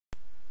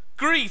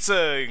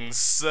Greetings,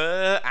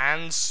 sir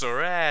and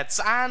sirettes,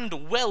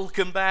 and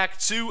welcome back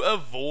to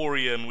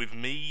Avorion with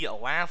me,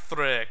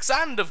 Lathrix,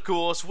 and of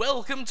course,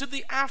 welcome to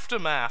the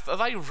aftermath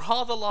of a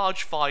rather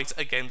large fight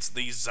against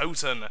the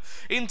Zotan.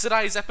 In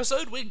today's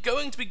episode, we're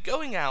going to be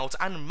going out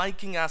and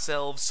making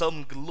ourselves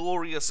some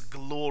glorious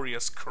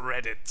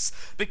credits,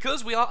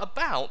 because we are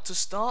about to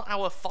start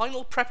our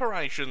final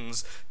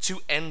preparations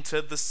to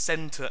enter the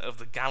center of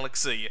the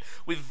galaxy,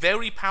 with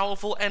very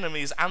powerful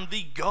enemies and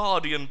the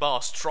Guardian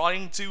boss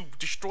trying to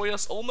destroy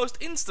us almost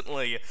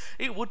instantly.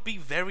 It would be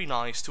very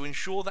nice to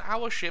ensure that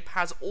our ship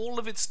has all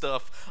of its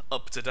stuff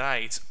up to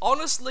date.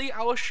 Honestly,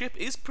 our ship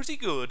is pretty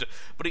good,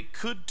 but it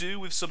could do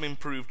with some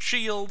improved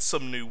shields,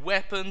 some new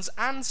weapons,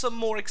 and some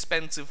more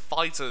expensive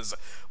fighters,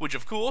 which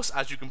of course,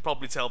 as you can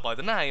probably tell by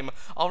the name,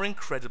 are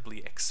incredibly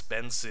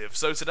expensive.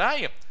 So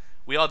today,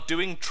 we are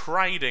doing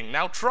trading.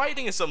 Now,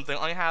 trading is something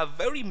I have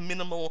very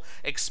minimal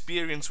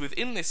experience with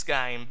in this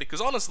game, because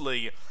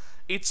honestly,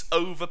 it's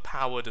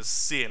overpowered as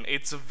sin.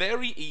 It's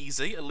very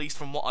easy, at least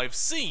from what I've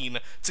seen,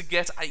 to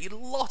get a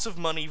lot of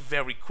money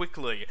very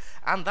quickly.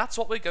 And that's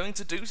what we're going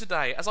to do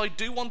today. As I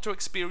do want to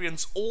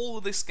experience all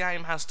this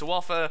game has to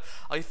offer,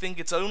 I think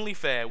it's only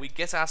fair we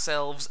get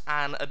ourselves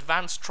an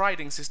advanced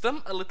trading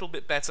system, a little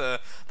bit better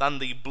than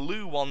the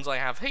blue ones I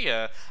have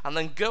here, and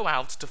then go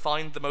out to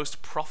find the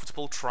most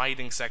profitable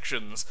trading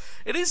sections.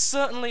 It is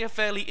certainly a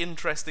fairly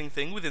interesting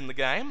thing within the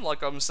game.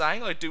 Like I'm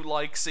saying, I do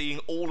like seeing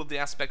all of the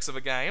aspects of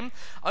a game.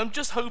 I'm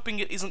just hoping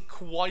it isn't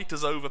quite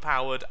as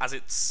overpowered as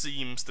it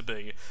seems to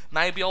be.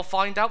 Maybe I'll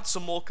find out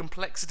some more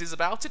complexities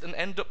about it and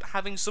end up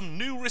having some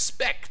new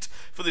respect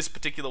for this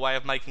particular way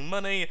of making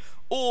money,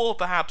 or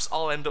perhaps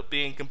I'll end up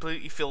being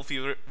completely filthy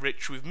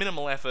rich with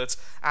minimal effort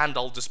and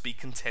I'll just be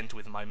content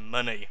with my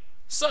money.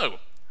 So,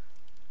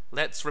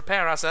 let's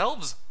repair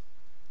ourselves.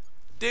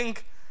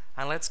 Dink.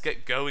 And let's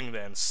get going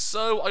then.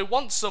 So, I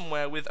want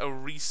somewhere with a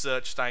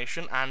research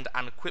station and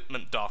an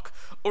equipment dock,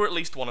 or at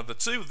least one of the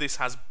two. This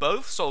has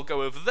both, so I'll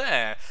go over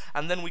there,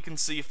 and then we can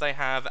see if they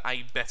have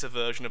a better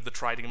version of the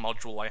trading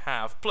module I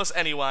have. Plus,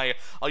 anyway,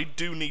 I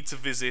do need to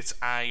visit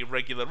a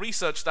regular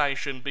research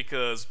station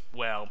because,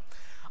 well,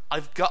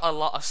 I've got a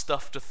lot of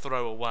stuff to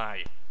throw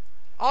away.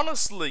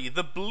 Honestly,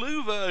 the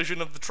blue version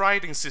of the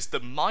trading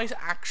system might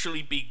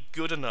actually be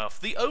good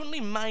enough. The only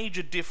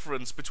major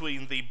difference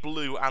between the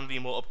blue and the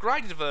more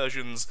upgraded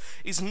versions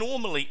is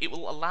normally it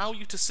will allow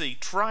you to see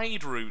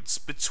trade routes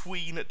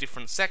between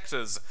different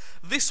sectors.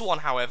 This one,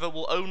 however,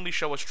 will only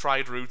show us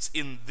trade routes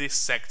in this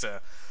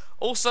sector.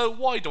 Also,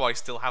 why do I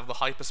still have the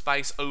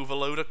hyperspace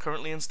overloader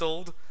currently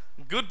installed?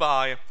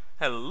 Goodbye.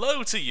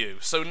 Hello to you.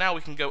 So now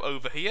we can go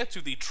over here to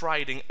the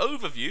trading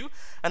overview,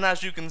 and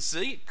as you can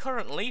see,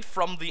 currently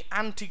from the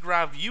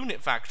anti-grav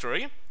unit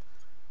factory,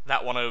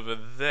 that one over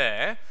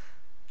there,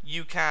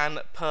 you can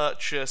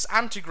purchase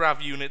anti-grav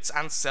units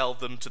and sell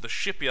them to the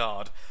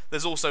shipyard.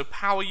 There's also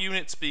power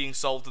units being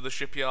sold to the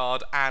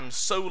shipyard, and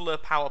solar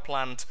power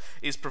plant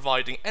is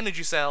providing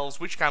energy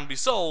cells which can be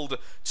sold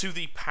to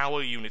the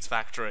power units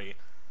factory.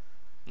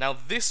 Now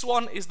this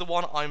one is the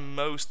one I'm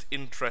most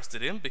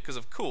interested in because,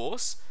 of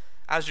course,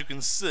 as you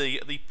can see,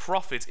 the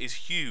profit is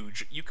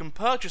huge. You can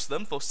purchase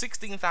them for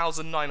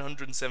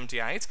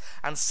 16,978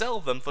 and sell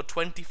them for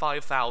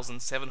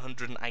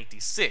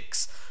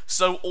 25,786.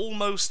 So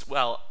almost,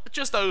 well,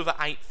 just over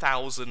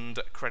 8,000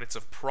 credits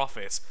of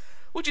profit,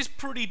 which is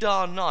pretty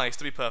darn nice,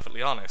 to be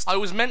perfectly honest. I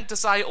was meant to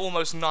say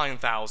almost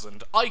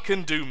 9,000. I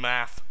can do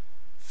math.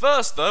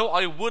 First, though,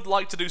 I would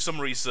like to do some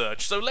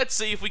research, so let's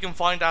see if we can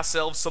find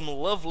ourselves some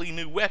lovely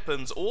new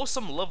weapons or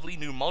some lovely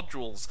new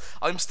modules.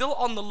 I'm still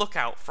on the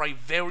lookout for a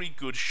very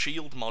good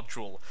shield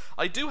module.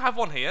 I do have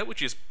one here,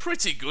 which is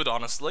pretty good,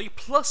 honestly,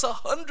 plus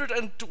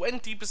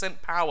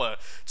 120% power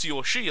to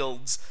your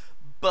shields,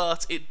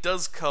 but it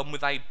does come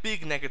with a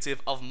big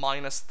negative of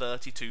minus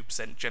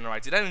 32%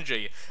 generated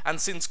energy,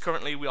 and since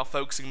currently we are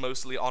focusing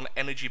mostly on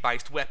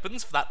energy-based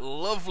weapons for that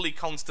lovely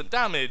constant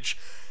damage,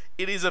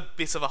 it is a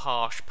bit of a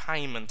harsh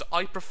payment.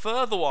 I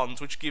prefer the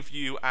ones which give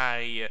you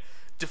a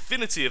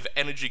definitive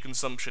energy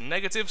consumption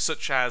negative,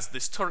 such as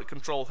this turret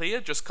control here,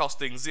 just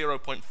costing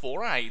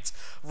 0.48,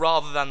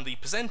 rather than the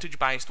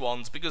percentage-based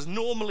ones, because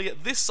normally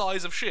at this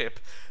size of ship,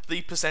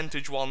 the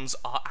percentage ones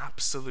are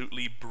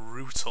absolutely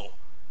brutal.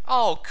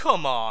 Oh,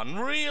 come on,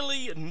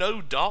 really?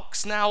 No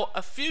docks? Now,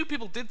 a few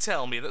people did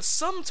tell me that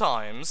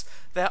sometimes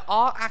there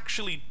are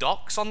actually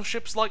docks on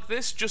ships like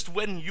this, just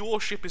when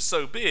your ship is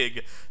so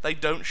big, they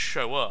don't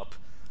show up.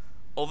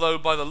 Although,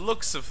 by the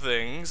looks of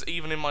things,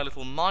 even in my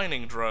little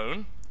mining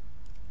drone,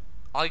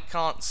 I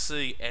can't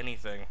see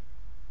anything.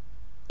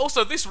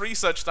 Also, this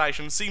research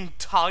station seemed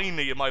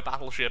tiny in my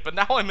battleship, and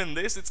now I'm in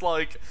this, it's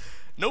like,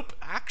 nope,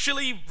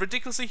 actually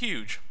ridiculously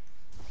huge.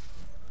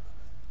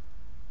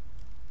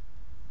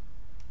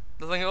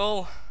 Nothing at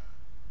all?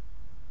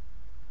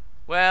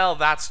 Well,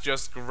 that's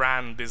just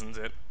grand, isn't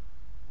it?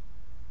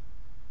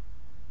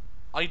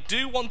 I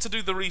do want to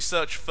do the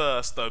research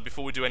first, though,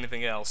 before we do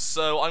anything else,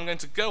 so I'm going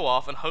to go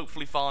off and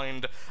hopefully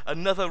find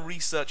another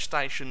research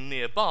station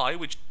nearby,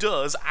 which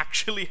does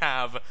actually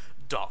have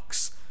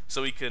docks.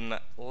 so we can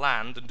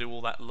land and do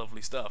all that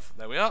lovely stuff.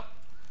 There we are.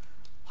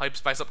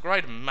 Hyperspace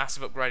upgrade,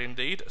 massive upgrade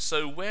indeed.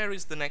 So where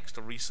is the next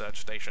research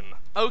station?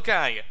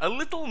 Okay, a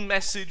little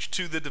message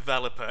to the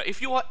developer.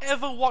 If you are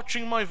ever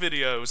watching my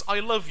videos,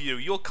 I love you,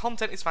 your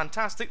content is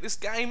fantastic, this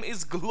game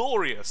is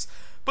glorious.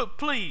 But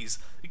please,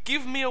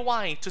 give me a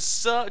way to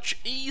search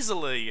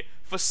easily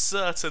for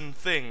certain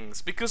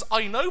things, because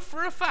I know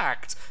for a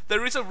fact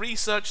there is a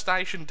research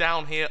station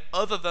down here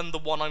other than the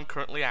one I'm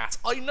currently at.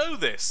 I know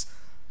this.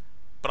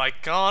 But I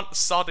can't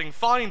sodding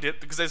find it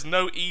because there's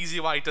no easy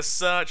way to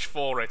search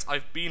for it.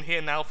 I've been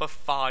here now for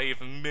 5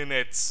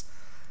 minutes.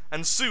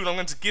 And soon I'm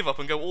going to give up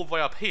and go all the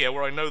way up here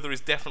where I know there is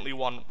definitely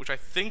one, which I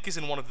think is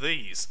in one of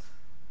these.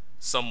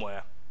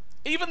 Somewhere.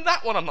 Even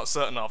that one I'm not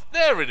certain of.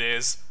 There it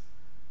is.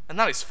 And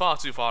that is far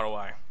too far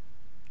away.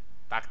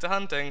 Back to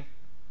hunting.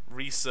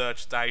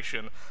 Research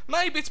station.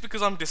 Maybe it's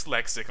because I'm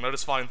dyslexic and I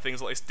just find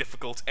things like this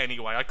difficult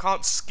anyway. I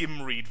can't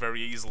skim read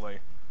very easily.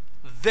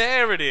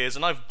 There it is,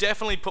 and I've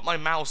definitely put my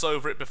mouse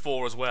over it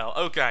before as well.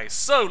 Okay,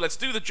 so let's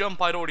do the jump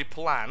I'd already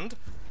planned.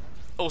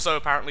 Also,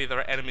 apparently there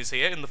are enemies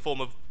here in the form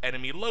of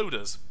enemy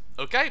loaders.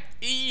 Okay,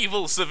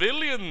 evil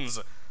civilians!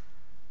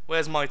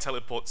 Where's my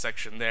teleport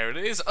section? There it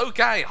is.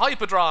 Okay,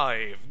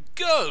 hyperdrive,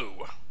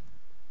 go!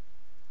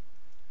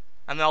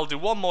 And then I'll do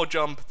one more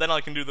jump, then I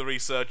can do the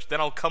research,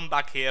 then I'll come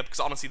back here, because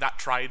honestly that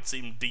trade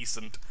seemed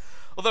decent.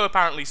 Although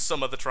apparently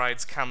some of the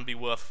trades can be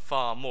worth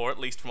far more,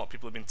 at least from what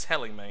people have been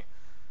telling me.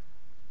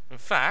 In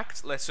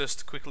fact, let's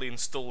just quickly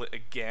install it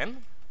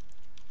again.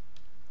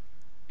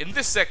 In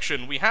this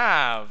section we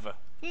have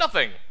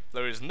nothing.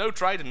 There is no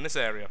trade in this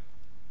area.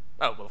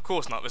 Oh, well of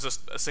course not, there's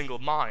just a single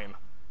mine.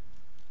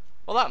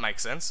 Well that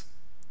makes sense.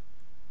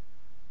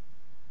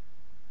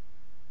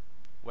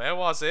 Where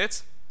was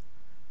it?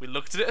 We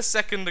looked at it a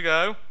second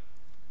ago.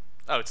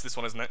 Oh, it's this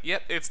one, isn't it?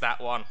 Yep, it's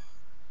that one.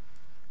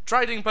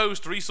 Trading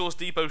post, resource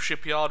depot,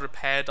 shipyard,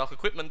 repair dock,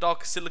 equipment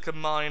dock, silicon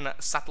mine,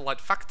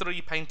 satellite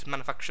factory, paint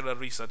manufacturer,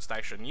 research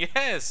station.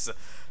 Yes!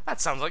 That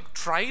sounds like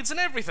trades and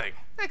everything.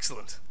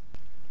 Excellent.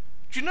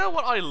 Do you know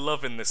what I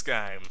love in this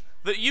game?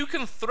 That you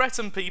can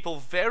threaten people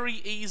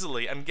very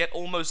easily and get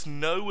almost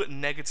no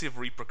negative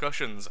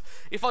repercussions.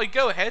 If I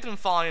go ahead and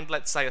find,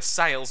 let's say, a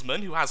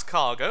salesman who has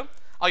cargo,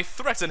 I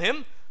threaten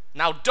him,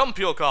 now dump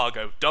your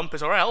cargo, dump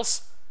it or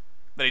else.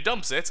 Then he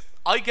dumps it,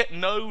 I get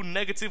no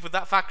negative with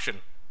that faction.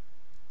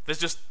 There's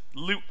just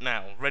loot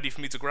now, ready for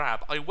me to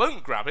grab. I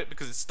won't grab it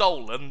because it's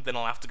stolen, then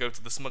I'll have to go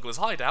to the smuggler's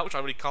hideout, which I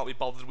really can't be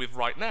bothered with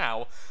right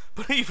now.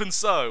 But even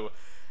so,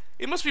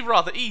 it must be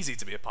rather easy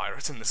to be a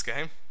pirate in this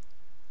game.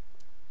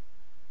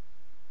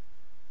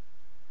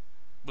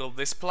 Will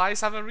this place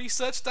have a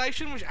research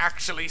station which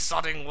actually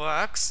sodding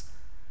works?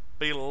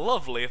 Be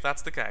lovely if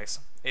that's the case.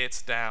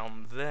 It's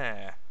down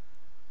there.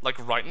 Like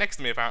right next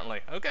to me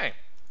apparently. Okay.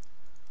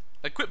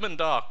 Equipment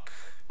dock.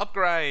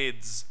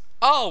 Upgrades.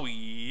 Oh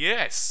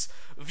yes!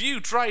 View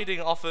trading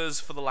offers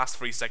for the last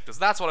 3 sectors.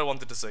 That's what I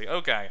wanted to see.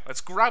 Okay,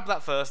 let's grab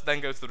that first, then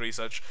go to the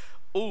research.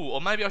 Ooh,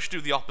 or maybe I should do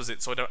the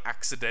opposite so I don't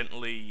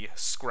accidentally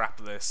scrap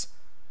this.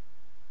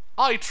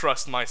 I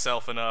trust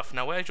myself enough.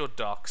 Now, where's your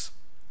docks?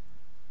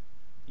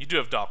 You do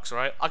have docks,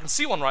 right? I can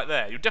see one right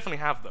there. You definitely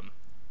have them.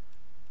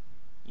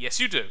 Yes,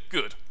 you do.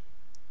 Good.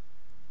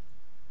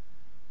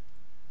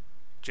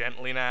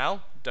 Gently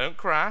now. Don't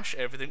crash.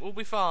 Everything will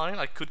be fine.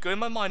 I could go in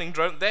my mining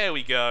drone. There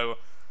we go.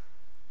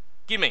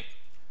 Gimme.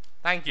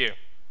 Thank you.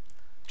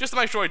 Just to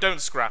make sure I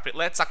don't scrap it,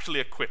 let's actually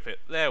equip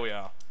it. There we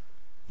are.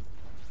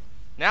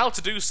 Now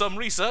to do some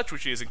research,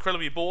 which is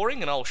incredibly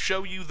boring, and I'll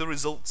show you the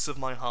results of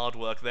my hard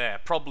work there.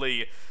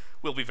 Probably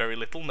will be very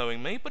little,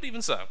 knowing me, but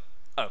even so.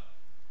 Oh.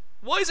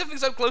 Why is everything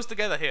so close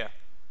together here?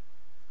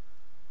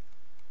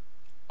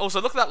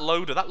 Also, look at that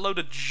loader. That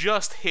loader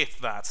just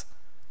hit that.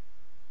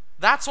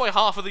 That's why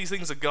half of these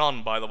things are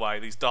gone, by the way,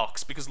 these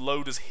docks, because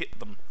loaders hit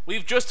them.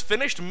 We've just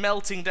finished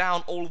melting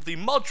down all of the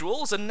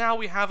modules, and now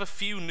we have a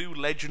few new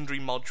legendary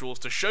modules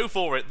to show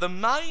for it. The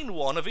main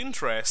one of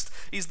interest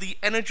is the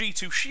energy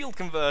to shield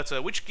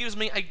converter, which gives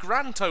me a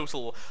grand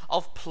total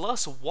of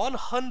plus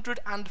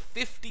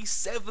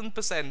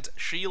 157%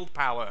 shield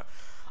power.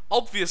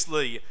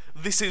 Obviously,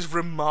 this is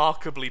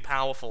remarkably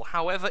powerful,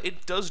 however,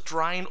 it does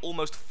drain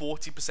almost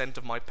 40%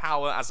 of my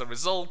power as a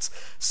result,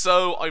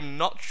 so I'm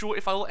not sure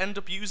if I will end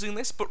up using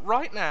this, but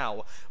right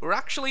now, we're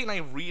actually in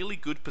a really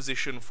good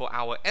position for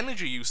our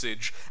energy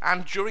usage,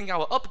 and during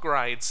our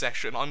upgrade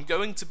session, I'm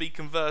going to be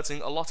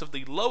converting a lot of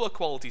the lower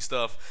quality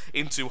stuff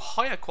into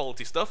higher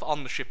quality stuff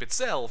on the ship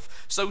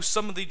itself, so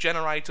some of the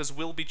generators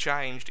will be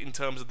changed in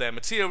terms of their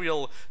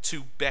material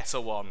to better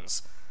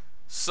ones.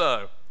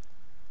 So,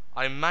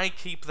 I may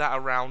keep that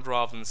around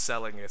rather than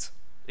selling it.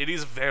 It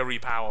is very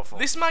powerful.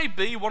 This may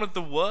be one of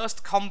the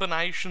worst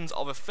combinations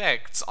of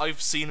effects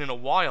I've seen in a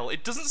while.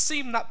 It doesn't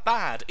seem that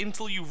bad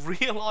until you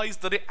realise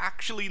that it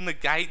actually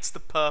negates the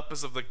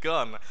purpose of the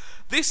gun.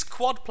 This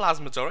quad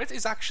plasma turret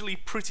is actually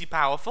pretty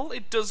powerful.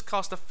 It does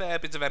cost a fair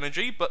bit of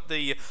energy, but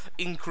the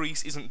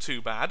increase isn't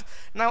too bad.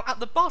 Now, at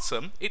the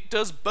bottom, it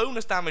does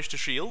bonus damage to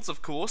shields,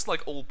 of course,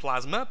 like all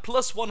plasma,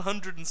 plus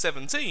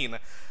 117.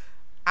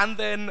 and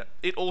then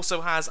it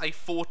also has a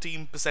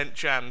 14%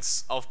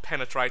 chance of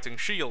penetrating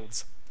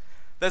shields.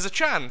 There's a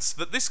chance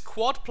that this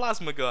quad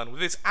plasma gun,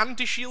 with its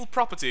anti-shield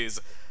properties,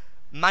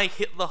 may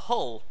hit the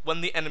hull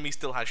when the enemy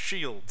still has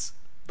shields.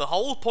 The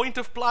whole point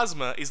of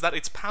plasma is that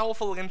it's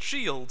powerful against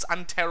shields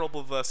and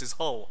terrible versus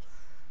hull.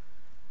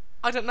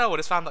 I don't know, I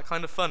just found that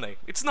kind of funny.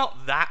 It's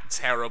not that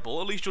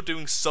terrible, at least you're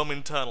doing some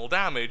internal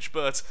damage,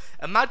 but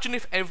imagine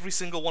if every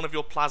single one of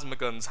your plasma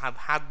guns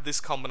had this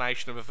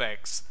combination of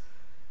effects.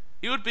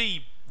 It would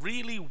be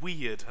really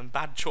weird and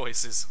bad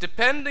choices.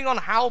 Depending on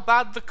how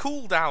bad the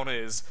cooldown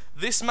is,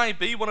 this may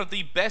be one of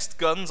the best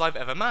guns I've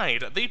ever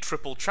made, the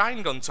triple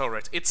chain gun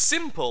turret. It's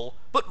simple,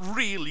 but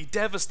really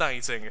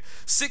devastating.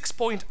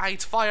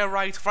 6.8 fire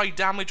rate for a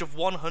damage of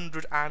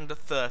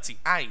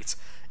 138.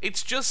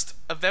 It's just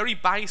a very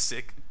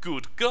basic,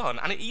 good gun,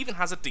 and it even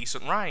has a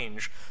decent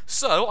range.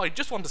 So, I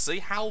just want to see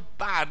how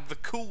bad the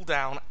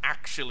cooldown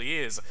actually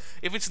is.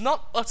 If it's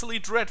not utterly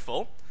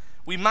dreadful,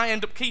 we may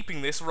end up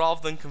keeping this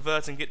rather than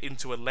converting it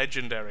into a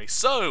legendary.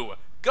 So,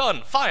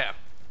 gun, fire!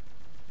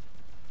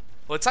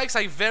 Well, it takes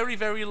a very,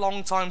 very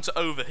long time to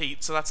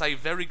overheat, so that's a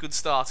very good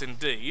start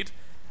indeed.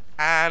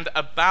 And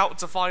about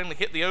to finally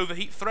hit the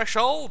overheat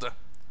threshold.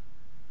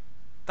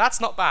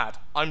 That's not bad.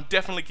 I'm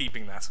definitely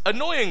keeping that.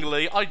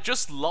 Annoyingly, I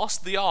just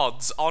lost the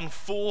odds on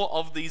 4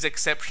 of these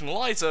exceptional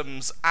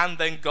items and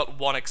then got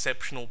 1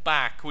 exceptional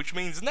back, which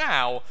means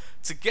now,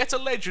 to get a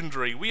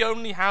legendary, we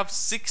only have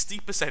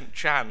 60%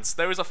 chance.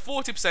 There is a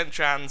 40%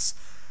 chance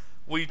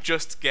we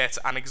just get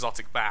an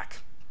exotic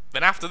back.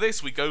 Then after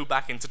this, we go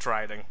back into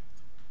trading.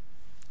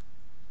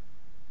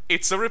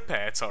 It's a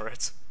repair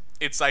turret.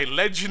 It's a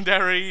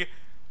legendary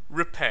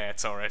repair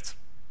turret.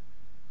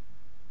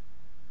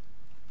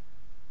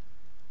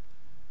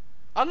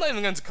 I'm not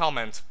even going to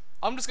comment.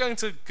 I'm just going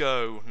to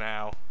go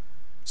now.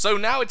 So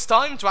now it's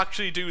time to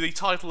actually do the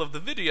title of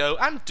the video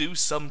and do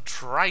some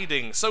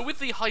trading. So with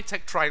the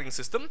high-tech trading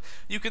system,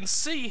 you can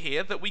see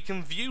here that we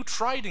can view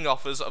trading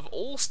offers of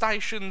all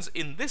stations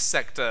in this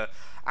sector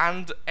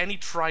and any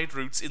trade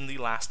routes in the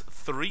last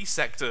 3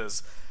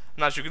 sectors.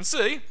 And as you can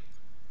see,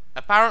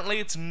 apparently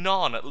it's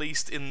none, at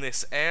least in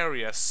this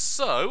area.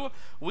 So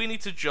we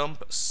need to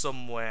jump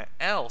somewhere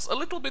else. A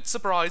little bit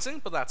surprising,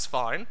 but that's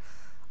fine.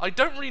 I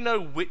don't really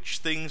know which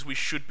things we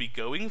should be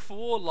going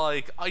for.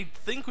 Like, I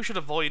think we should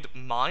avoid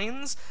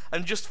mines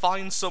and just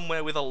find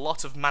somewhere with a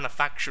lot of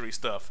manufacturing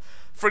stuff.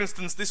 For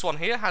instance, this one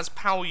here has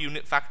power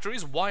unit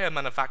factories, wire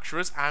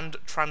manufacturers, and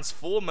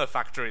transformer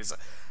factories.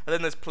 And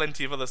then there's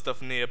plenty of other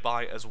stuff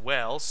nearby as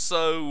well.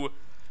 So,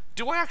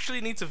 do I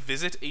actually need to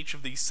visit each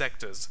of these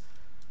sectors?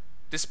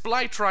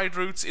 Display trade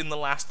routes in the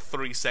last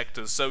 3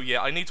 sectors. So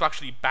yeah, I need to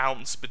actually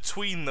bounce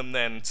between them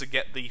then to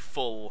get the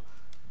full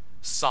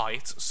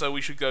site, so we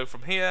should go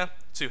from here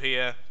to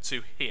here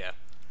to here,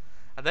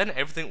 and then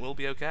everything will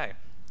be okay.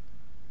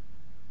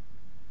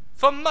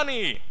 For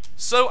money!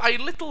 So a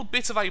little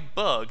bit of a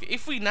bug.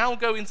 If we now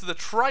go into the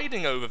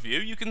trading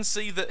overview, you can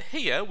see that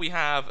here we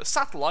have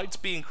satellites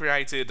being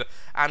created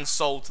and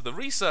sold to the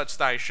research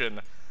station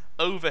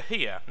over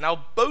here.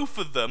 Now both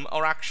of them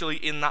are actually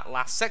in that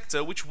last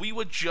sector which we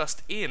were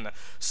just in,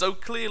 so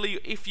clearly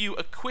if you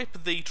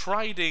equip the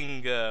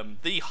trading,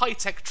 the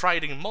high-tech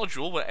trading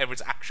module, whatever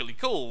it's actually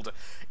called,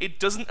 it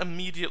doesn't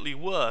immediately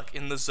work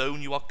in the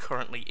zone you are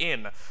currently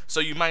in,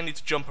 so you may need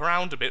to jump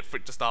around a bit for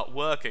it to start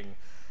working.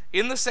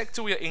 In the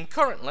sector we are in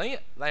currently,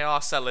 they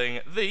are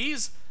selling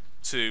these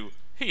to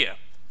here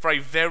for a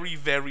very,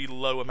 very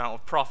low amount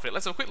of profit.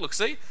 Let's have a quick look,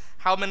 see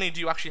how many do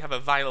you actually have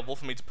available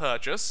for me to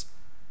purchase.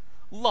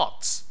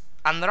 Lots,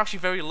 and they're actually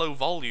very low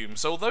volume,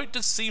 so although it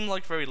does seem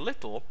like very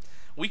little,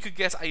 we could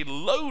get a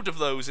load of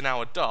those in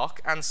our dock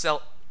and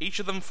sell each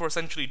of them for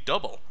essentially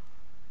double.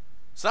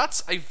 So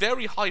that's a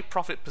very high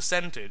profit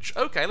percentage.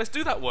 Okay, let's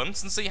do that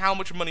once and see how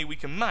much money we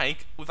can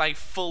make with a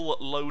full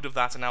load of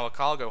that in our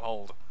cargo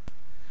hold.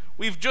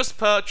 We've just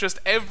purchased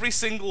every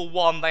single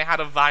one they had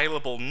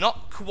available,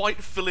 not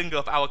quite filling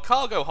up our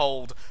cargo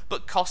hold,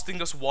 but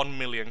costing us 1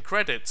 million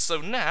credits.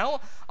 So now,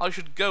 I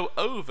should go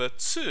over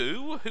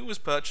to, who was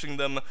purchasing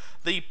them?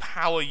 The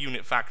power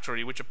unit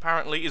factory, which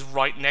apparently is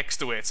right next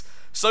to it.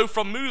 So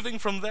from moving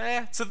from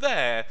there to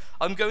there,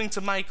 I'm going to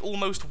make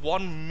almost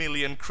 1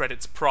 million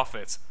credits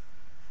profit.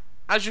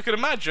 As you can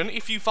imagine,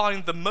 if you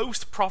find the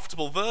most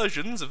profitable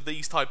versions of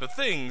these type of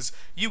things,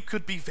 you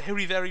could be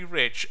very, very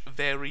rich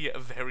very,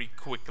 very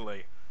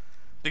quickly.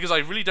 Because I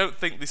really don't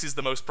think this is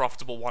the most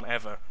profitable one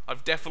ever.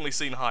 I've definitely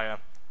seen higher.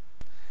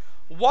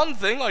 One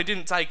thing I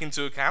didn't take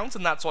into account,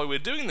 and that's why we're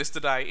doing this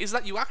today, is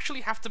that you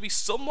actually have to be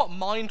somewhat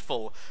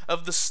mindful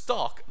of the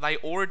stock they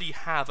already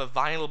have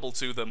available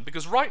to them,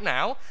 because right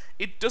now,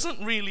 it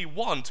doesn't really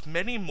want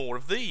many more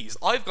of these.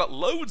 I've got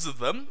loads of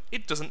them,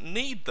 it doesn't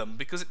need them,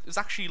 because it's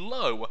actually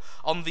low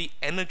on the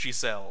energy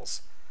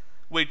cells,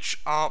 which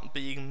aren't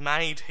being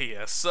made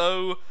here,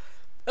 so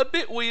a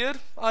bit weird,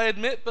 I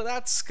admit, but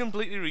that's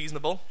completely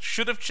reasonable.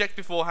 Should have checked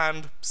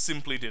beforehand,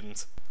 simply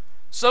didn't.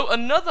 So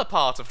another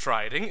part of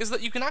trading is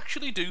that you can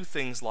actually do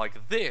things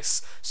like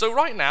this. So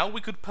right now we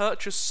could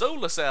purchase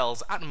solar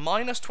cells at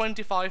minus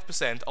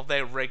 25% of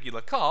their regular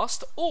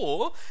cost,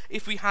 or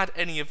if we had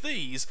any of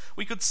these,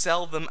 we could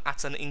sell them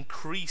at an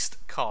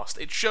increased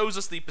cost. It shows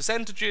us the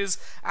percentages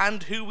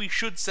and who we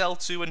should sell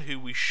to and who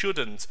we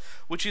shouldn't,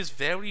 which is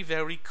very,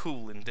 very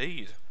cool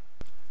indeed.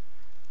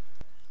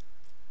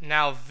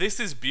 Now this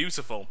is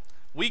beautiful.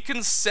 We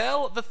can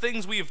sell the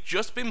things we have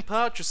just been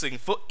purchasing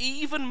for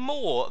even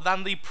more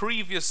than the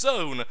previous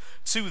zone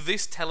to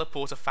this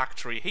teleporter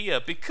factory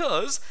here,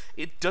 because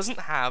it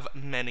doesn't have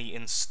many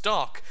in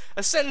stock.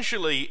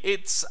 Essentially,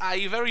 it's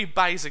a very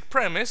basic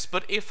premise,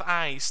 but if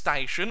a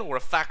station or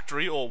a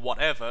factory or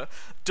whatever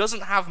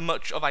doesn't have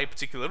much of a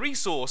particular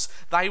resource,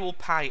 they will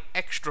pay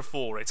extra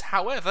for it.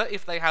 However,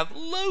 if they have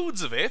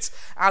loads of it,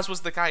 as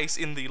was the case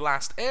in the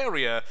last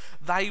area,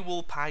 they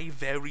will pay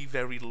very,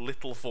 very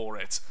little for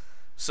it.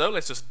 So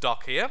let's just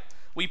dock here.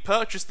 We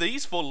purchased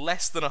these for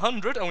less than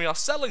 100 and we are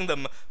selling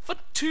them for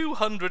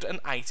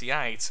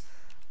 288.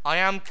 I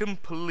am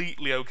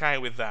completely okay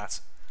with that.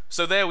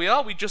 So there we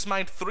are, we just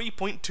made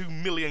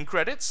 3.2 million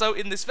credits, so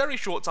in this very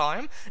short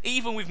time,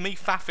 even with me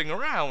faffing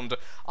around,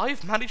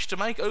 I've managed to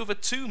make over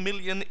 2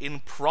 million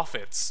in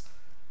profits.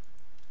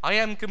 I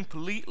am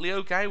completely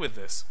okay with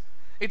this.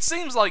 It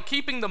seems like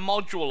keeping the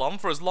module on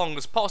for as long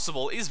as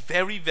possible is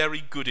very,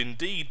 very good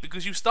indeed,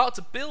 because you start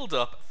to build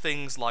up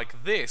things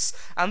like this,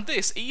 and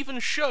this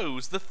even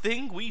shows the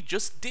thing we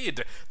just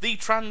did. The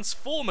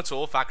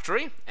Transformator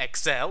factory,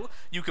 XL,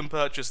 you can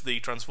purchase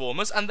the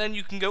transformers, and then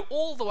you can go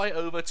all the way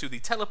over to the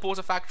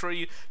teleporter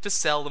factory to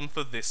sell them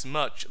for this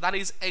much. That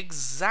is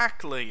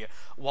exactly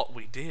what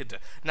we did.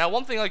 Now,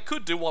 one thing I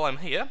could do while I'm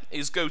here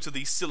is go to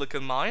the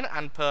silicon mine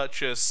and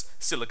purchase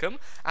silicon,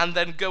 and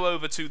then go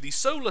over to the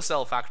solar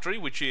cell factory,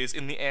 which is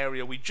in the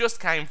area we just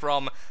came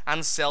from,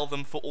 and sell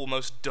them for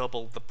almost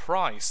double the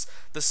price.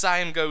 The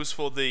same goes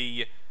for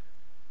the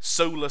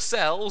solar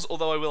cells,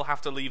 although I will have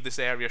to leave this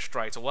area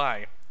straight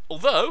away.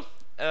 Although,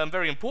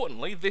 very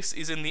importantly, this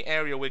is in the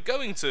area we're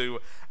going to,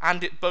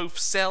 and it both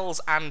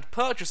sells and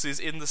purchases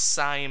in the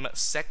same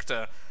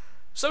sector.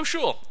 So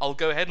sure, I'll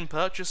go ahead and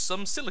purchase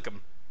some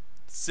silicon.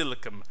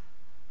 Silicon.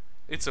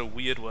 It's a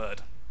weird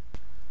word.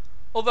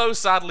 Although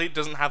sadly it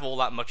doesn't have all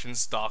that much in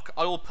stock,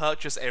 I will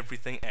purchase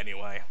everything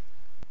anyway.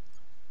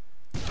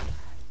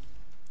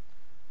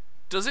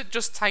 Does it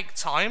just take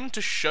time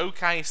to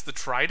showcase the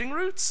trading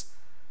routes?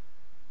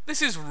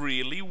 This is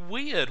really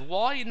weird.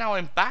 Why now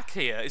I'm back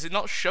here? Is it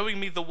not showing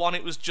me the one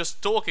it was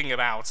just talking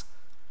about?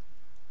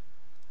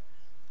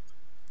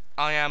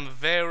 I am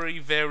very,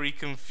 very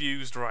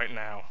confused right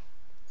now.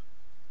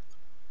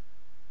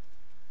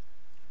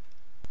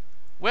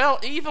 Well,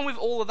 even with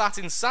all of that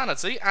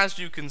insanity, as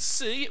you can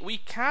see, we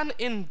can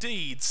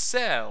indeed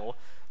sell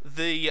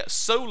the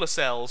solar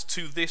cells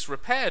to this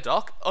repair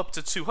dock, up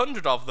to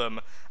 200 of them,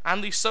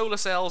 and the solar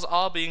cells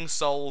are being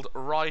sold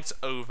right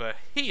over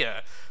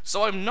here.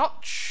 So I'm not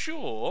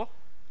sure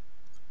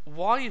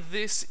why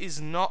this is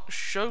not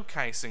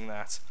showcasing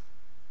that.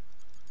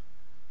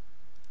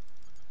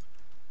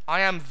 I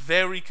am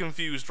very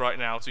confused right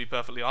now, to be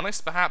perfectly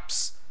honest.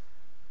 Perhaps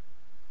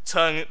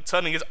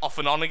turning it off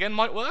and on again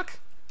might work?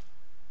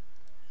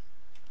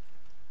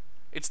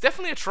 It's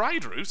definitely a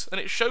trade route, and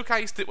it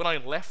showcased it when I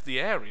left the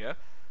area.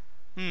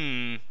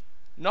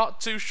 Not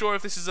too sure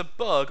if this is a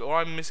bug or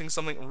I'm missing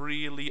something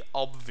really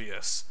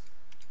obvious.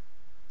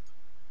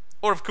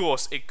 Or of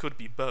course, it could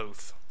be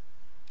both.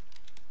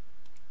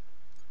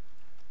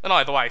 And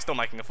either way, still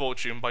making a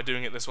fortune by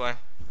doing it this way.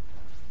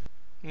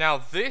 Now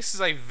this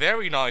is a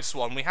very nice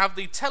one. We have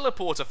the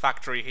teleporter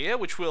factory here,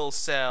 which will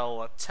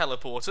sell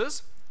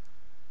teleporters,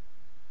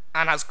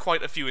 and has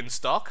quite a few in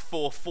stock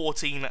for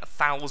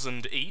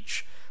 14,000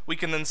 each. We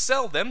can then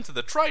sell them to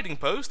the trading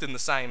post in the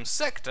same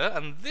sector,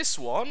 and this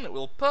one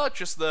will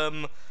purchase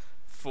them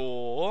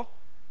for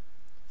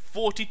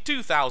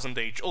 42,000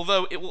 each,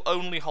 although it will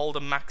only hold a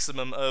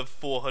maximum of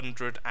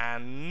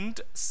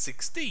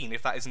 416,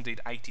 if that is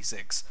indeed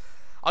 86.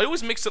 I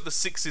always mix up the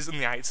 6s and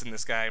the 8s in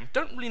this game.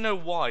 Don't really know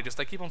why, just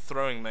they keep on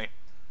throwing me.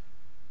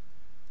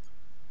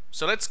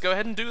 So let's go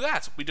ahead and do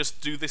that. We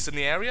just do this in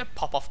the area,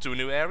 pop off to a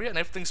new area, and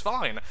everything's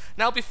fine.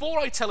 Now, before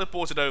I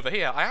teleported over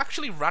here, I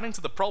actually ran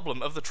into the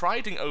problem of the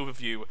trading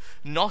overview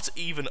not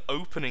even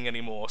opening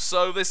anymore.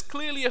 So there's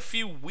clearly a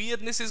few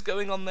weirdnesses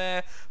going on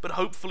there, but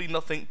hopefully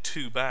nothing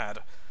too bad.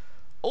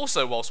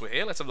 Also, whilst we're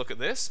here, let's have a look at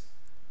this.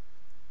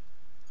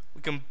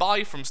 We can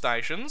buy from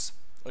stations,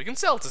 or we can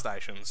sell to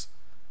stations.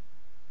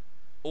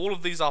 All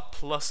of these are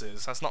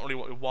pluses. That's not really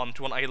what we want.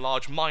 We want a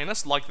large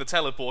minus, like the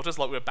teleporters,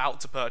 like we're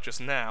about to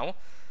purchase now.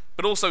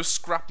 But also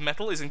scrap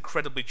metal is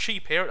incredibly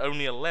cheap here at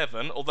only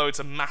 11, although it's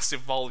a massive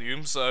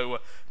volume, so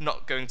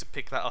not going to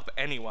pick that up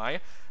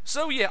anyway.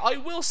 So yeah, I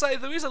will say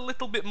there is a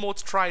little bit more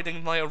to trading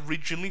than I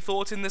originally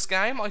thought in this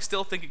game. I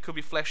still think it could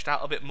be fleshed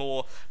out a bit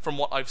more from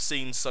what I've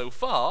seen so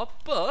far,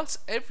 but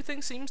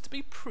everything seems to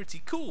be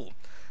pretty cool.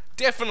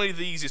 Definitely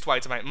the easiest way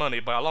to make money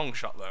by a long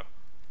shot though.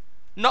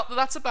 Not that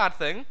that's a bad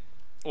thing,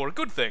 or a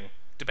good thing,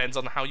 depends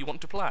on how you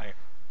want to play.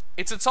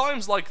 It's at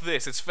times like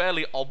this, it's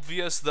fairly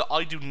obvious that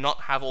I do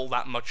not have all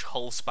that much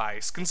hull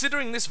space.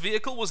 Considering this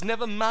vehicle was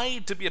never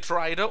made to be a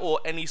trader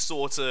or any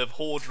sort of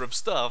hoarder of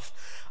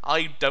stuff,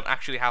 I don't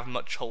actually have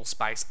much hull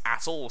space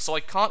at all, so I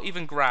can't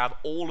even grab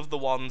all of the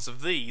ones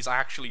of these I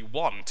actually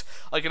want.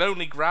 I can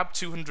only grab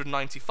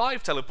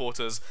 295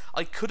 teleporters.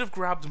 I could have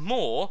grabbed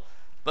more,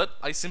 but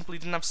I simply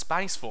didn't have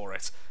space for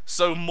it.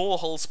 So more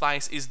hull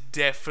space is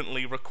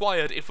definitely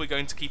required if we're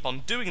going to keep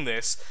on doing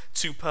this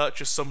to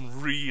purchase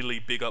some really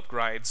big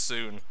upgrades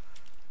soon.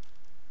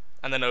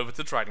 And then over to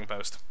the trading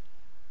post.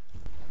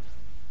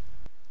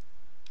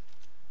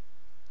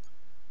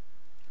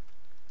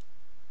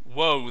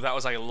 Whoa, that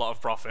was a lot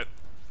of profit.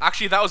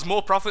 Actually, that was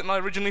more profit than I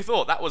originally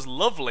thought. That was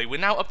lovely. We're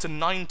now up to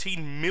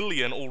 19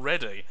 million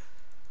already.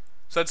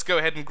 So let's go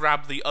ahead and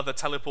grab the other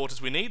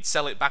teleporters we need,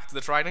 sell it back to the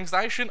trading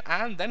station,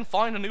 and then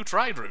find a new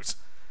trade route.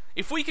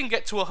 If we can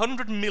get to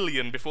 100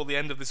 million before the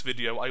end of this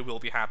video, I will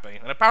be happy.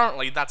 And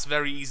apparently that's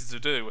very easy to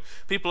do.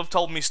 People have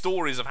told me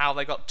stories of how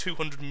they got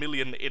 200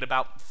 million in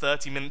about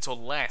 30 minutes or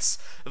less,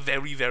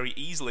 very, very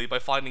easily by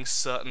finding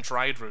certain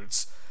trade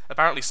routes.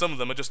 Apparently some of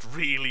them are just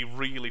really,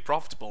 really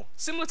profitable.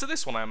 Similar to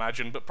this one, I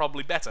imagine, but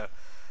probably better.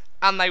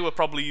 And they were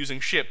probably using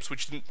ships,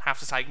 which didn't have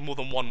to take more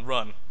than one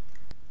run.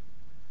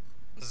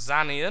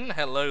 Zanian,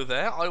 hello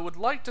there. I would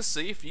like to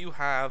see if you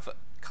have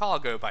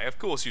cargo bay. Of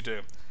course you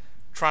do.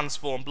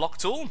 Transform block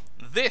tool.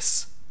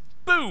 This.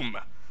 Boom!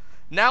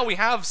 Now we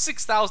have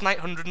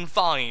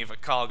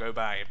 6,805 cargo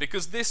bay.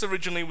 Because this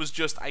originally was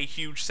just a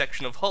huge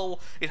section of hull,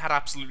 it had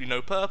absolutely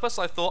no purpose,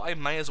 I thought I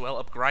may as well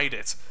upgrade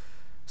it.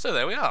 So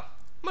there we are.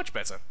 Much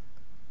better.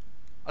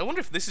 I wonder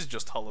if this is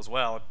just hull as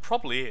well. It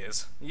probably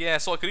is. Yeah,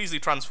 so I could easily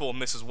transform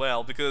this as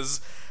well,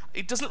 because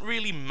it doesn't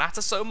really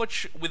matter so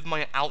much with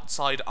my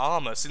outside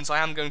armor, since I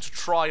am going to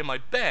try my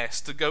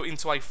best to go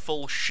into a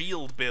full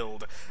shield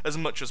build as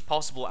much as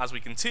possible as we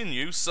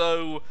continue,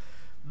 so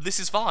this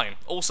is fine.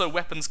 Also,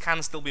 weapons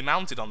can still be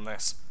mounted on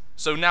this.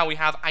 So now we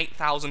have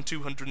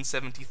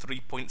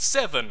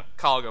 8,273.7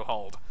 cargo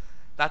hold.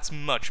 That's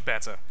much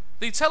better.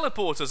 The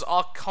teleporters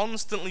are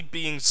constantly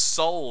being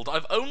sold.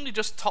 I've only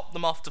just topped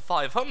them off to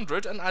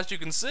 500, and as you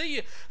can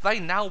see, they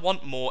now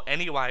want more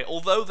anyway,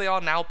 although they are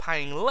now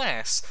paying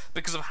less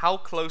because of how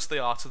close they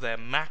are to their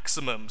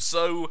maximum,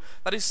 so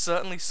that is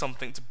certainly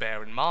something to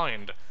bear in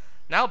mind.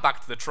 Now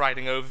back to the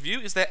trading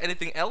overview. Is there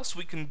anything else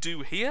we can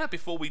do here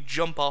before we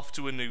jump off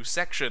to a new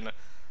section?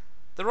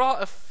 There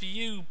are a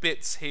few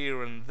bits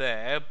here and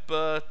there,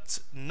 but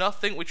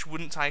nothing which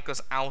wouldn't take us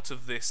out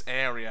of this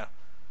area.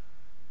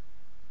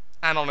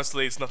 And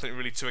honestly, it's nothing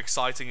really too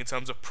exciting in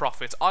terms of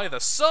profit either.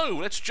 So,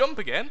 let's jump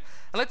again,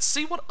 and let's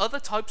see what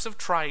other types of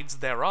trades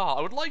there are.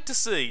 I would like to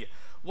see,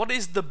 what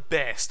is the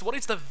best? What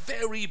is the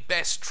very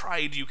best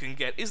trade you can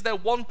get? Is there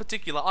one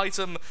particular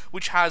item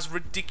which has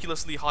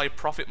ridiculously high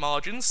profit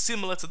margins,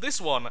 similar to this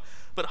one,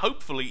 but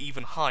hopefully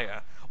even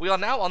higher? We are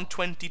now on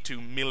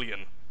 22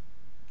 million.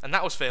 And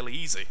that was fairly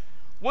easy.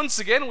 Once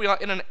again, we are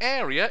in an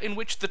area in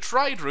which the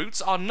trade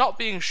routes are not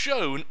being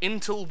shown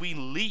until we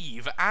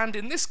leave, and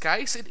in this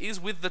case it is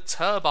with the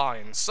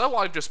turbines. So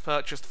I've just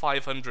purchased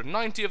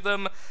 590 of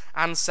them,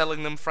 and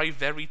selling them for a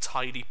very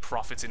tidy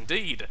profit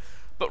indeed.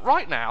 But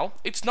right now,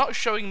 it's not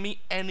showing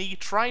me any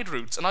trade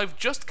routes, and I've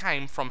just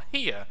came from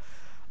here.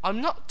 I'm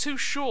not too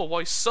sure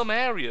why some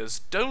areas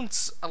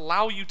don't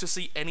allow you to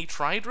see any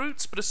trade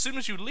routes, but as soon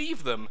as you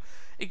leave them,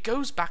 it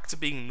goes back to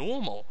being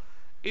normal.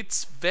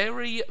 It's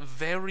very,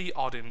 very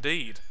odd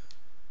indeed.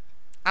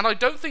 And I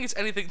don't think it's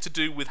anything to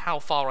do with how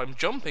far I'm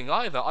jumping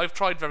either. I've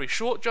tried very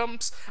short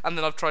jumps, and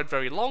then I've tried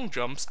very long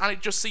jumps, and it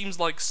just seems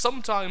like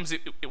sometimes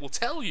it will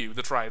tell you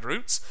the trade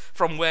routes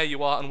from where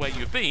you are and where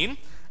you've been,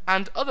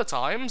 and other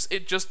times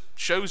it just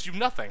shows you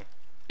nothing.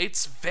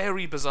 It's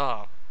very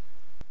bizarre.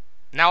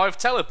 Now I've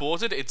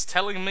teleported, it's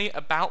telling me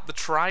about the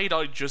trade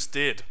I just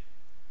did.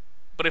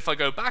 But if I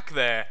go back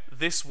there,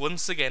 this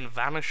once again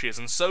vanishes,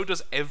 and so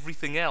does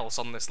everything else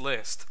on this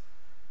list.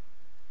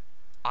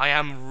 I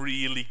am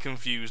really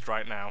confused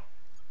right now.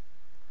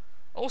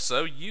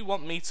 Also, you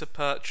want me to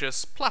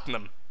purchase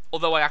platinum,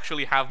 although I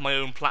actually have my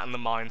own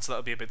platinum mine, so that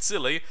would be a bit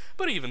silly,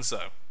 but even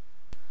so.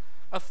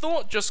 A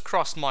thought just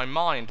crossed my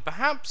mind.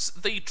 Perhaps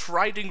the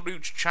trading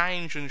routes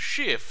change and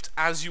shift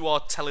as you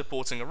are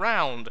teleporting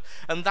around,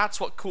 and that's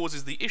what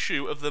causes the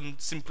issue of them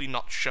simply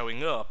not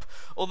showing up.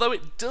 Although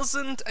it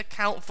doesn't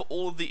account for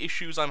all of the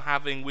issues I'm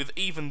having with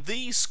even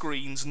these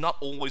screens not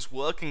always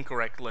working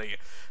correctly.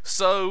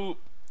 So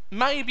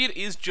maybe it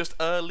is just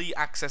early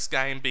access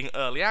game being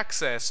early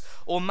access,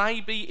 or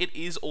maybe it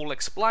is all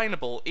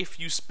explainable. If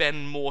you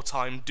spend more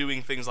time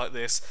doing things like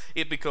this,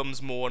 it becomes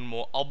more and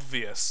more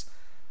obvious.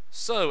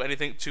 So,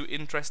 anything too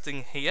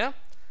interesting here?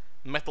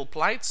 Metal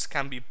plates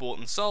can be bought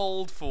and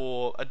sold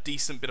for a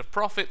decent bit of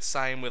profit,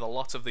 same with a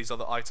lot of these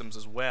other items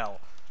as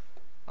well.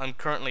 I'm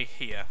currently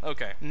here.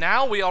 Okay.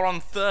 Now we are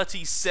on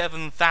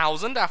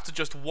 37,000 after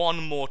just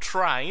one more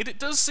trade. It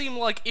does seem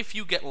like if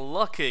you get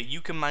lucky, you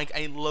can make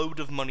a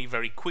load of money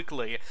very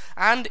quickly.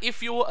 And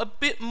if you're a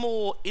bit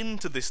more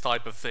into this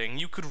type of thing,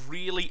 you could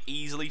really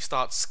easily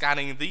start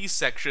scanning these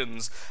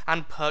sections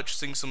and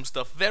purchasing some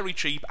stuff very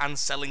cheap and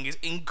selling it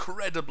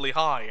incredibly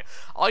high.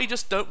 I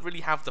just don't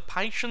really have the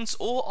patience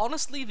or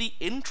honestly the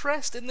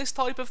interest in this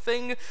type of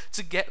thing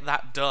to get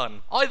that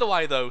done. Either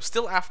way though,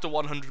 still after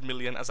 100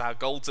 million as our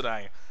goal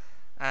today.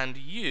 And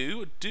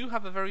you do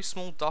have a very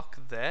small dock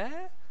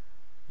there?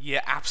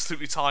 Yeah,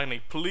 absolutely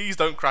tiny. Please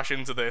don't crash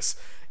into this.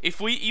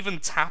 If we even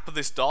tap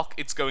this dock,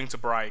 it's going to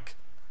break.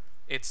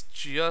 It's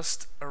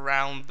just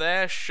around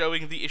there,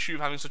 showing the issue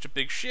of having such a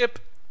big ship.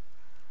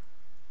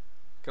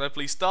 Can I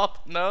please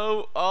stop?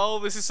 No. Oh,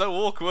 this is so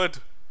awkward.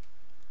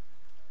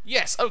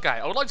 Yes,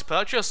 okay. I would like to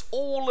purchase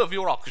all of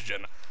your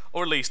oxygen.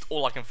 Or at least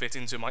all I can fit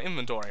into my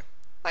inventory.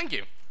 Thank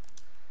you.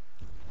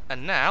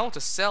 And now, to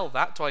sell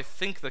that to, I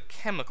think, the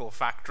chemical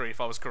factory,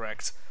 if I was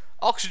correct.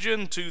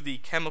 Oxygen to the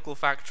chemical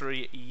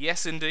factory,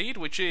 yes indeed,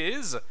 which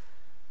is,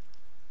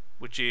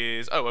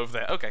 oh, over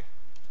there, okay.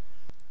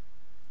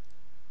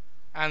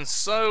 And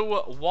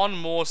so, one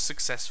more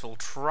successful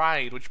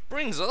trade, which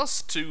brings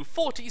us to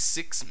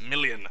 46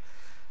 million.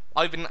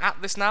 I've been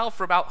at this now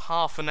for about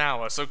half an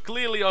hour, so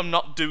clearly I'm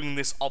not doing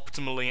this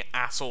optimally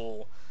at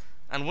all.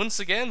 And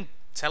once again,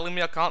 telling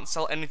me I can't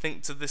sell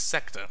anything to this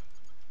sector.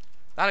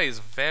 That is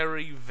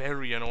very,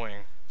 very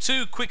annoying.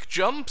 2 quick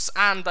jumps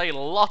and a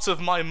lot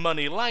of my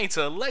money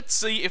later. Let's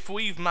see if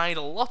we've made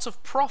a lot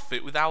of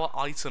profit with our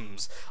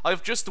items.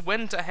 I've just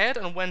went ahead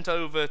and went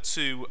over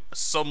to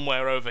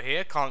somewhere over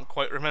here, can't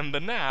quite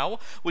remember now,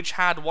 which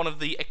had one of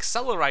the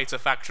accelerator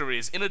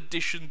factories in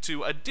addition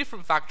to a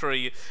different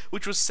factory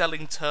which was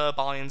selling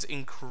turbines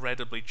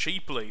incredibly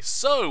cheaply.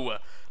 So,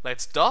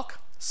 let's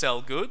dock,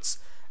 sell goods,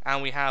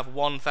 and we have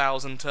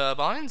 1,000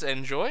 turbines,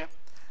 enjoy.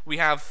 We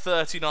have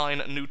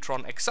 39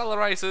 neutron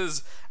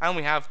accelerators, and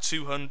we have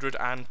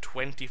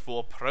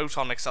 224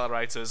 proton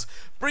accelerators,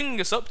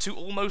 bringing us up to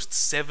almost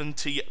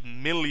 70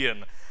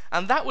 million.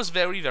 And that was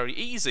very, very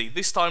easy.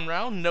 This time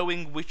round,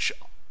 knowing which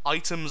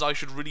items I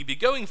should really be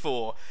going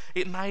for,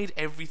 it made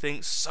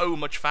everything so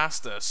much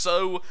faster.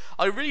 So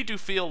I really do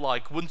feel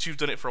like once you've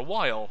done it for a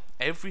while,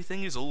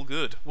 everything is all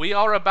good. We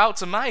are about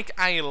to make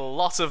a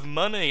lot of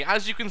money.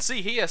 As you can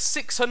see here,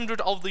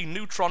 600 of the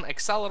neutron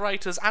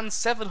accelerators and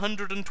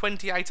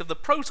 728 of the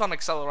proton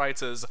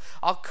accelerators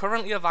are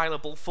currently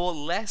available for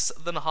less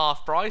than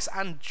half price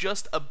and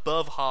just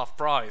above half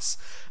price.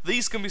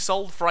 These can be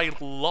sold for a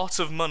lot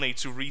of money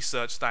to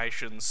research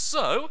stations.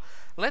 So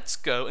let's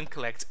go and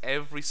collect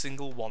every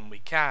single one we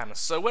can.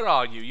 So where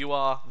are you? You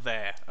are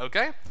there,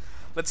 okay?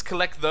 Let's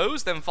collect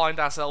those, then find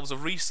ourselves a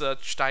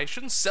research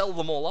station, sell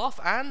them all off,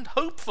 and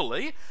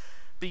hopefully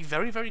be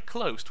very, very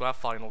close to our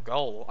final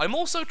goal. I'm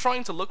also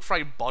trying to look for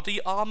a body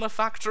armor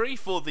factory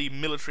for the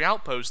military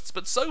outposts,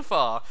 but so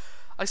far,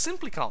 I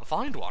simply can't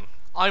find one.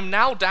 I'm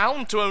now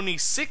down to only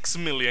 6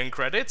 million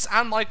credits,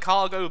 and my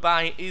cargo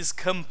bay is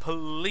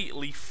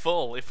completely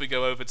full. If we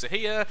go over to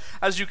here,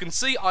 as you can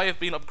see, I have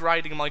been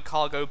upgrading my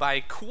cargo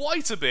bay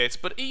quite a bit,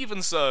 but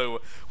even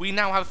so, we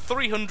now have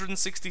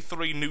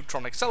 363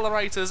 neutron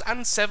accelerators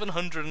and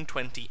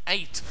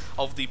 728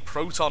 of the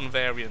proton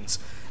variants.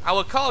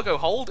 Our cargo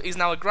hold is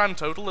now a grand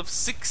total of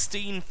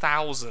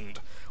 16,000.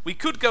 We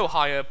could go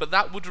higher, but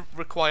that would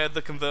require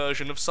the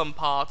conversion of some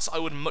parts I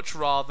would much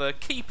rather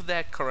keep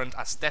their current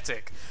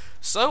aesthetic.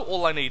 So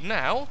all I need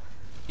now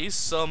is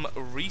some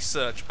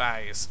research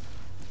bays.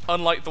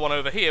 Unlike the one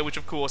over here, which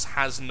of course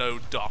has no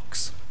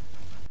docks.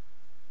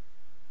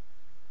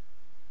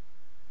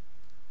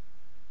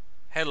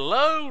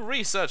 Hello,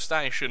 research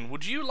station.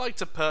 Would you like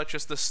to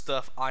purchase the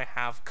stuff I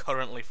have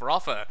currently for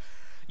offer?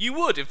 You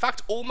would, in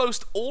fact,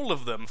 almost all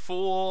of them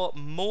for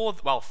more,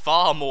 well,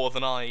 far more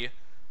than I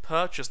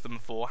purchased them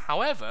for.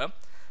 However,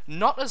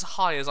 not as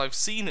high as I've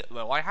seen it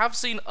though. I have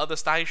seen other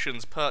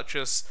stations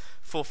purchase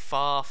for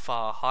far,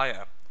 far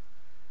higher.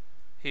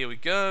 Here we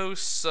go,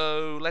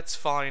 so let's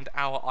find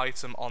our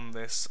item on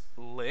this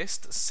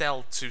list.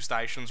 Sell to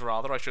stations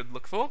rather, I should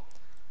look for.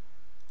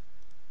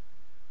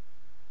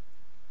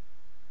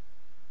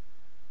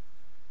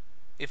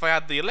 If I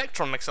had the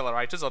electron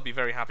accelerators, I'd be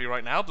very happy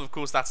right now, but of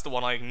course that's the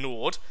one I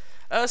ignored.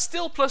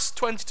 Still plus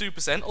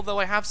 22%, although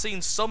I have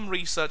seen some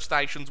research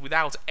stations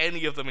without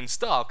any of them in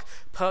stock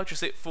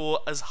purchase it for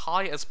as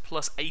high as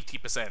plus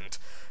 80%.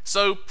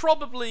 So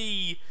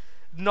probably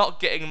not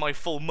getting my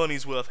full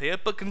money's worth here,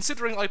 but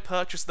considering I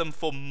purchased them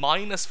for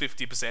minus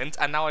 50%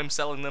 and now I'm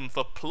selling them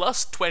for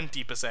plus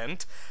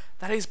 20%,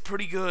 that is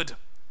pretty good.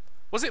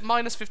 Was it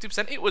minus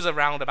 50%? It was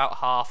around about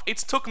half.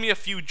 It's took me a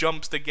few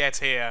jumps to get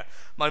here.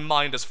 My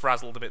mind has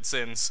frazzled a bit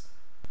since.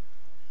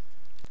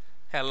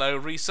 Hello,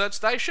 research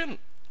station.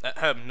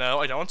 No,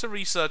 I don't want to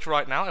research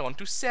right now. I want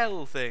to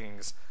sell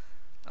things.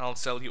 I'll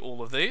sell you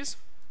all of these.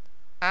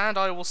 And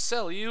I will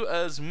sell you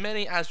as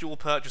many as you will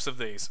purchase of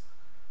these.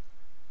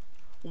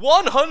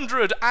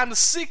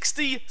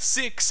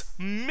 166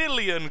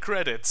 million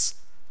credits.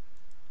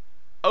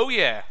 Oh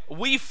yeah,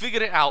 we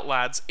figured it out,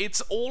 lads.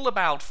 It's all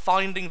about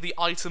finding the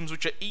items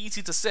which are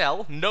easy to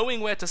sell, knowing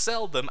where to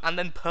sell them, and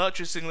then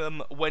purchasing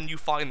them when you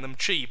find them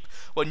cheap,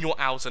 when you're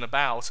out and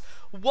about.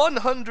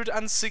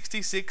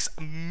 166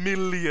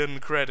 million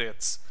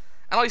credits.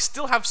 And I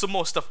still have some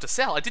more stuff to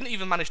sell. I didn't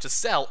even manage to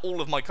sell all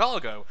of my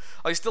cargo.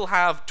 I still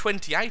have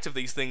 28 of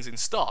these things in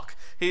stock.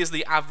 Here's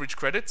the average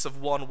credits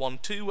of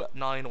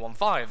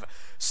 112,915.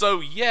 So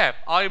yeah,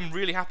 I'm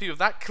really happy with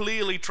that.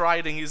 Clearly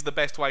trading is the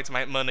best way to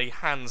make money,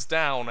 hands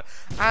down.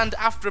 And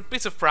after a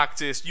bit of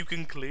practice, you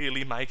can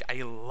clearly make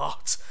a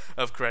lot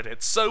of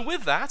credits. So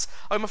with that,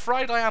 I'm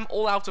afraid I am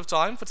all out of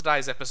time for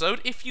today's episode.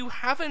 If you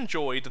have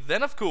enjoyed,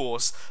 then of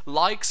course,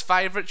 likes,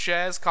 favourites,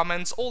 shares,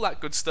 comments, all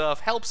that good stuff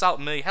helps out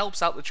me,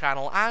 helps out the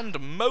channel, and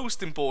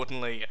most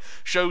importantly,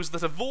 shows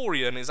that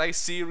Avorion is a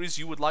series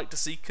you would like to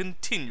see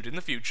continued in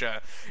the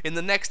future. In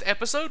the next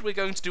episode, we're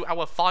going to do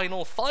our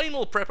final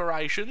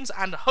preparations,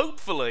 and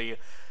hopefully,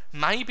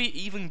 maybe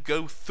even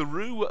go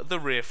through the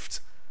rift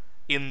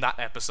in that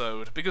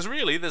episode, because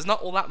really there's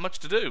not all that much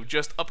to do.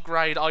 Just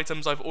upgrade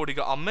items I've already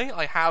got on me.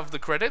 I have the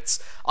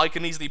credits, I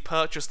can easily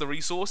purchase the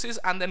resources,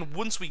 and then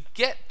once we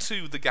get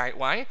to the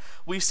gateway,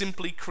 we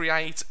simply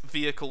create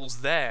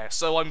vehicles there.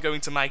 So I'm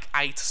going to make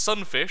 8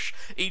 sunfish.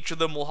 Each of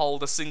them will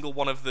hold a single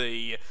one of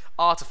the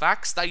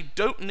artifacts. They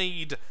don't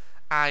need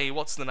a,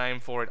 what's the name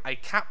for it, a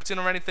captain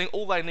or anything.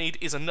 All they need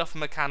is enough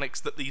mechanics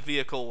that the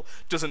vehicle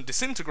doesn't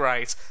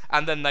disintegrate,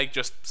 and then they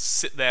just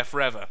sit there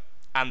forever.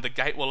 And the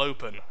gate will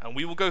open, and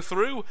we will go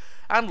through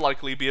and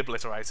likely be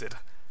obliterated.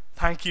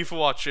 Thank you for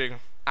watching,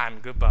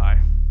 and goodbye.